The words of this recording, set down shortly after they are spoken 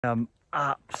I'm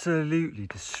absolutely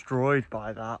destroyed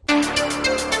by that.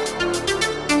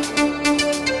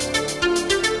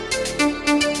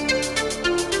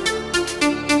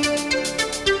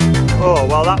 Oh,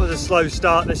 well, that was a slow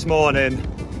start this morning.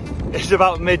 It's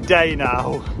about midday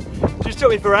now. Just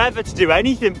took me forever to do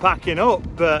anything packing up,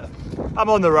 but I'm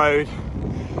on the road.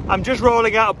 I'm just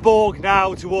rolling out of Borg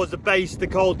now towards the base of the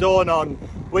Col d'Ornon,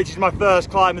 which is my first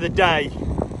climb of the day.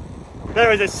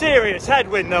 There is a serious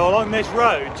headwind though along this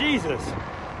road. Jesus,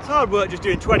 it's hard work just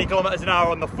doing 20 kilometers an hour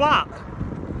on the flat.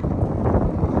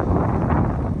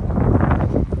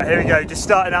 Here we go, just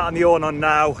starting out on the ornon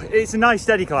now. It's a nice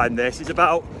steady climb this. It's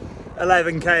about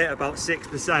 11k at about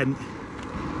 6%.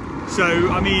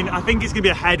 So, I mean, I think it's gonna be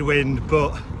a headwind,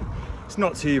 but it's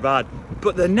not too bad.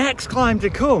 But the next climb to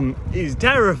come is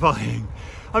terrifying.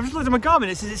 I've just looked at my Garmin,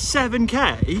 it says it's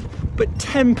 7k, but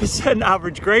 10%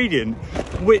 average gradient,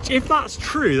 which if that's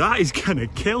true, that is gonna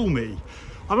kill me.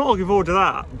 I'm not looking forward to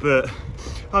that, but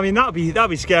I mean, that'd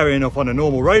be scary enough on a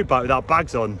normal road bike without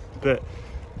bags on. But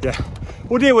yeah,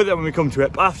 we'll deal with it when we come to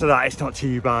it. But after that, it's not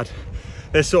too bad.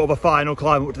 There's sort of a final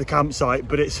climb up to the campsite,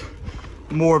 but it's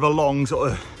more of a long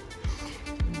sort of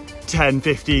 10,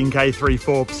 15k,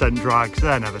 3-4% drag, so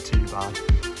they're never too bad.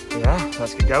 Yeah,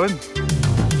 let's get going.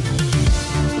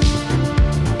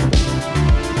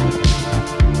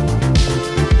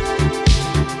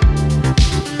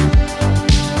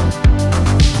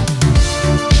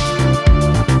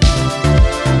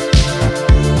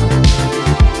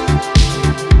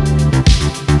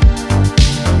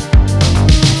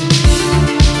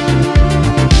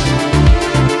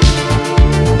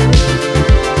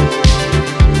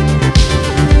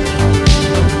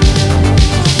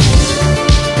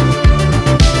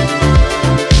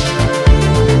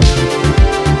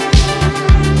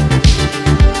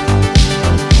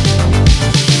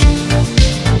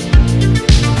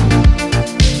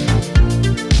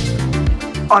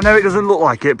 I know it doesn't look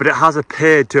like it, but it has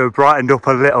appeared to have brightened up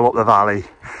a little up the valley.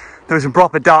 There was some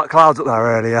proper dark clouds up there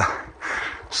earlier,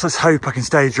 so let's hope I can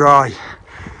stay dry.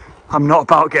 I'm not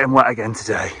about getting wet again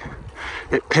today.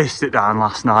 It pissed it down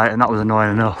last night and that was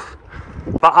annoying enough.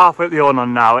 About halfway up the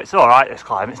ornon now. It's all right, this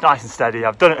climb. It's nice and steady.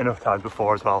 I've done it enough times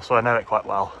before as well, so I know it quite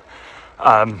well.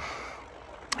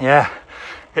 Yeah,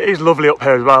 it is lovely up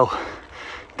here as well.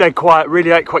 Dead quiet,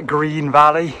 really quite green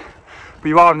valley. But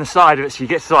you are on the side of it, so you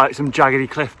get to like some jaggedy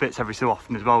cliff bits every so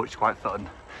often as well, which is quite fun.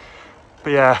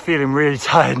 But yeah, feeling really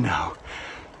tired now.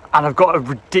 And I've got a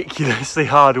ridiculously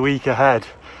hard week ahead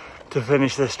to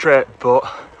finish this trip, but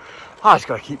I just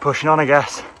gotta keep pushing on, I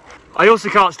guess. I also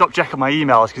can't stop checking my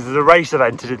emails because there's a race I've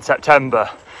entered in September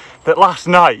that last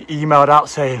night emailed out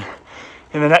saying,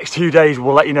 in the next 2 days,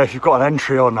 we'll let you know if you've got an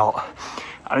entry or not.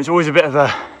 And it's always a bit of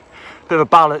a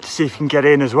ballot to see if you can get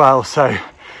in as well. So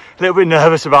a little bit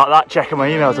nervous about that, checking my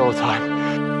emails all the time.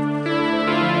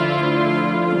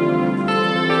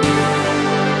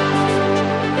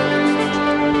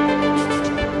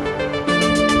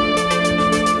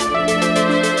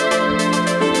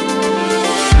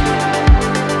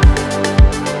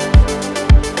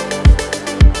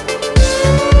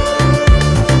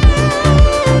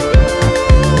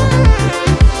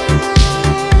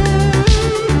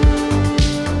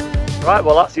 Right,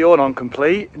 well that's the ornon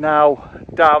complete. Now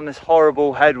down this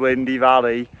horrible headwindy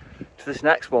valley to this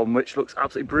next one, which looks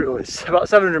absolutely brutal. It's about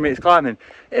 700 meters climbing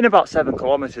in about 7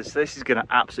 kilometers, so this is gonna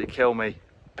absolutely kill me,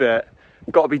 but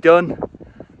got to be done.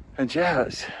 And yeah,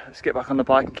 let's get back on the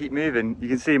bike and keep moving. You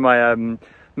can see my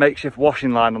makeshift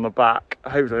washing line on the back.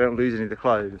 Hopefully I don't lose any of the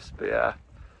clothes, but yeah.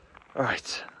 All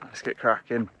right, let's get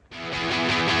cracking.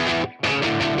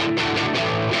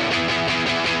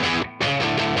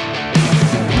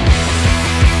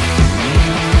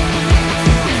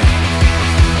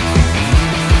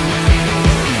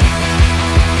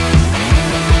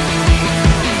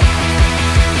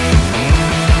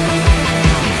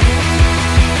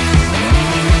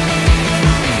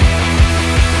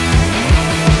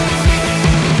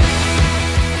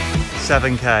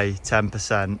 7k,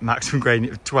 10%, maximum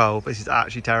gradient of 12. This is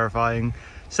actually terrifying.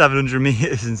 700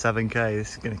 meters and 7k,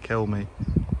 this is gonna kill me.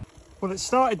 Well, it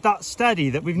started that steady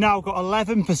that we've now got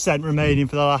 11% remaining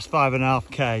for the last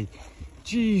 5.5k.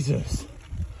 Jesus,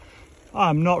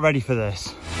 I'm not ready for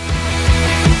this.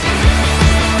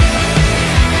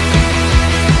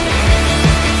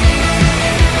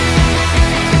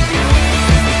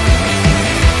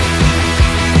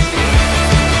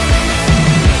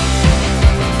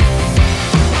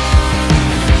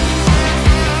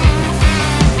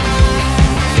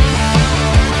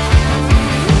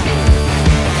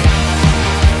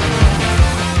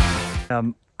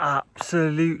 I'm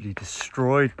absolutely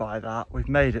destroyed by that. We've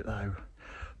made it though.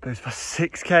 But it was about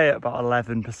 6k at about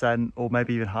 11%, or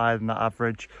maybe even higher than that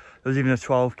average. There was even a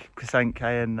 12%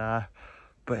 K in there.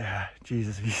 But yeah,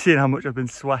 Jesus, have you seen how much I've been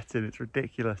sweating? It's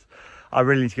ridiculous. I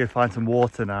really need to go find some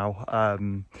water now.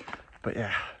 But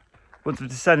yeah, once we've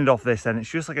descended off this, then it's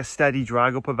just like a steady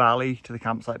drag up a valley to the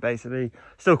campsite, basically.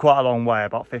 Still quite a long way,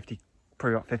 about 50,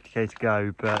 probably about 50k to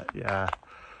go. But yeah,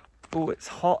 oh, it's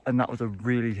hot, and that was a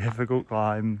really difficult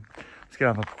climb. I'm just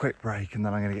gonna have a quick break, and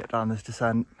then I'm gonna get down this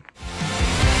descent.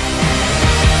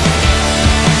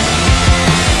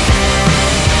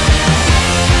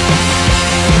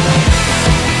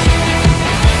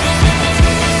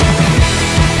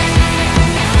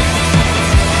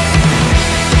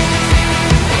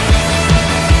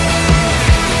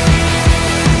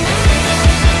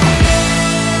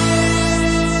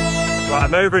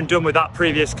 I'm over and done with that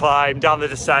previous climb, down the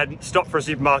descent, stopped for a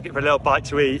supermarket for a little bite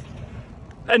to eat,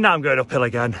 and now I'm going uphill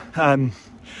again.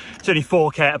 It's only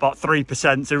 4k at about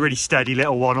 3%, so a really steady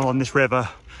little one along this river.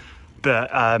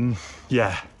 But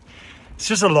yeah, it's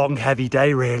just a long, heavy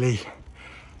day really.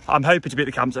 I'm hoping to be at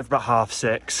the campsite for about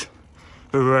 6:30.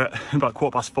 We're at about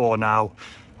 4:15 now.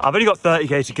 I've only got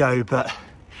 30k to go, but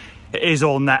it is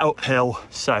all net uphill.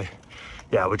 So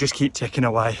yeah, we'll just keep ticking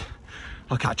away.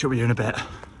 I'll catch up with you in a bit.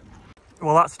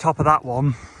 Well, that's the top of that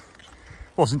one.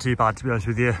 Wasn't too bad, to be honest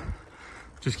with you.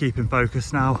 Just keeping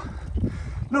focused now.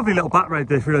 Lovely little back road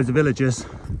there through loads of villages.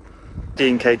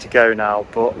 15k to go now,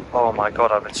 but oh my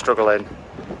God, I've been struggling.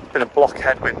 It's been a block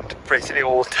headwind basically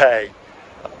all day.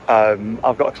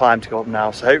 I've got a climb to go up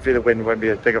now, so hopefully the wind won't be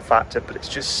a bigger factor, but it's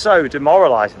just so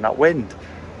demoralising, that wind.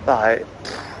 Like,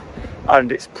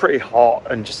 and it's pretty hot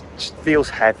and just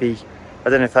feels heavy. I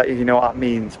don't know if that, you know what that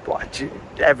means, but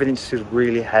everything just feels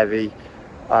really heavy.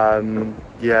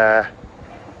 Yeah,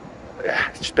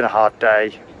 it's just been a hard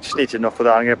day. Just need enough of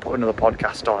that. I'm going to put another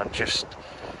podcast on and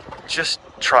just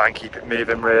try and keep it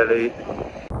moving really.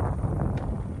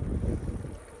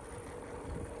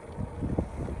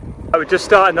 We're just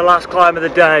starting the last climb of the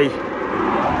day.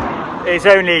 It's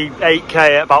only 8k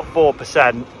at about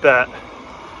 4%, but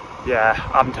yeah,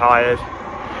 I'm tired.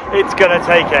 It's going to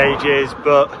take ages,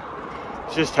 but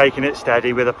just taking it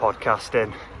steady with a podcast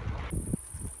in.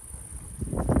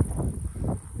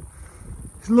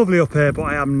 It's lovely up here, but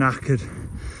I am knackered.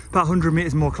 About 100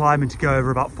 metres more climbing to go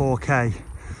over about 4k,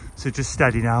 so just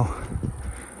steady now.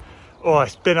 Oh,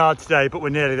 it's been hard today, but we're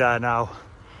nearly there now.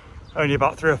 Only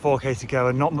about 3 or 4k to go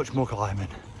and not much more climbing.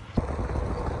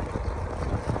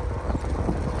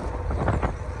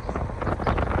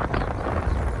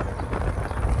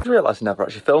 I realised I never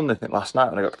actually filmed anything last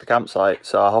night when I got to the campsite,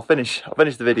 so I'll finish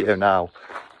the video now.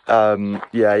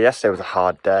 Yeah, yesterday was a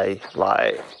hard day.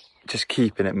 Like, just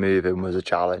keeping it moving was a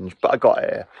challenge, but I got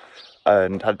here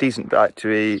and had a decent bite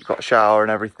to eat, got a shower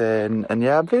and everything, and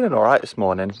yeah, I'm feeling all right this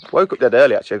morning. Woke up dead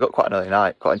early actually. I got quite an early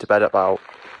night, got into bed at about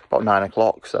 9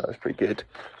 o'clock, so it was pretty good.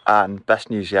 And best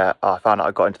news yet, I found out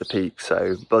I got into the peak,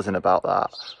 so buzzing about that.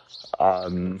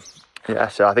 Yeah,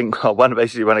 so I think when I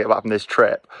get back from this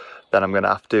trip, then I'm gonna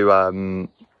have to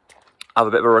have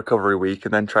a bit of a recovery week,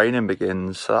 and then training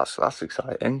begins, so that's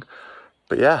exciting.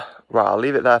 But yeah, right, I'll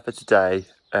leave it there for today,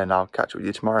 and I'll catch up with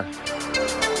you tomorrow.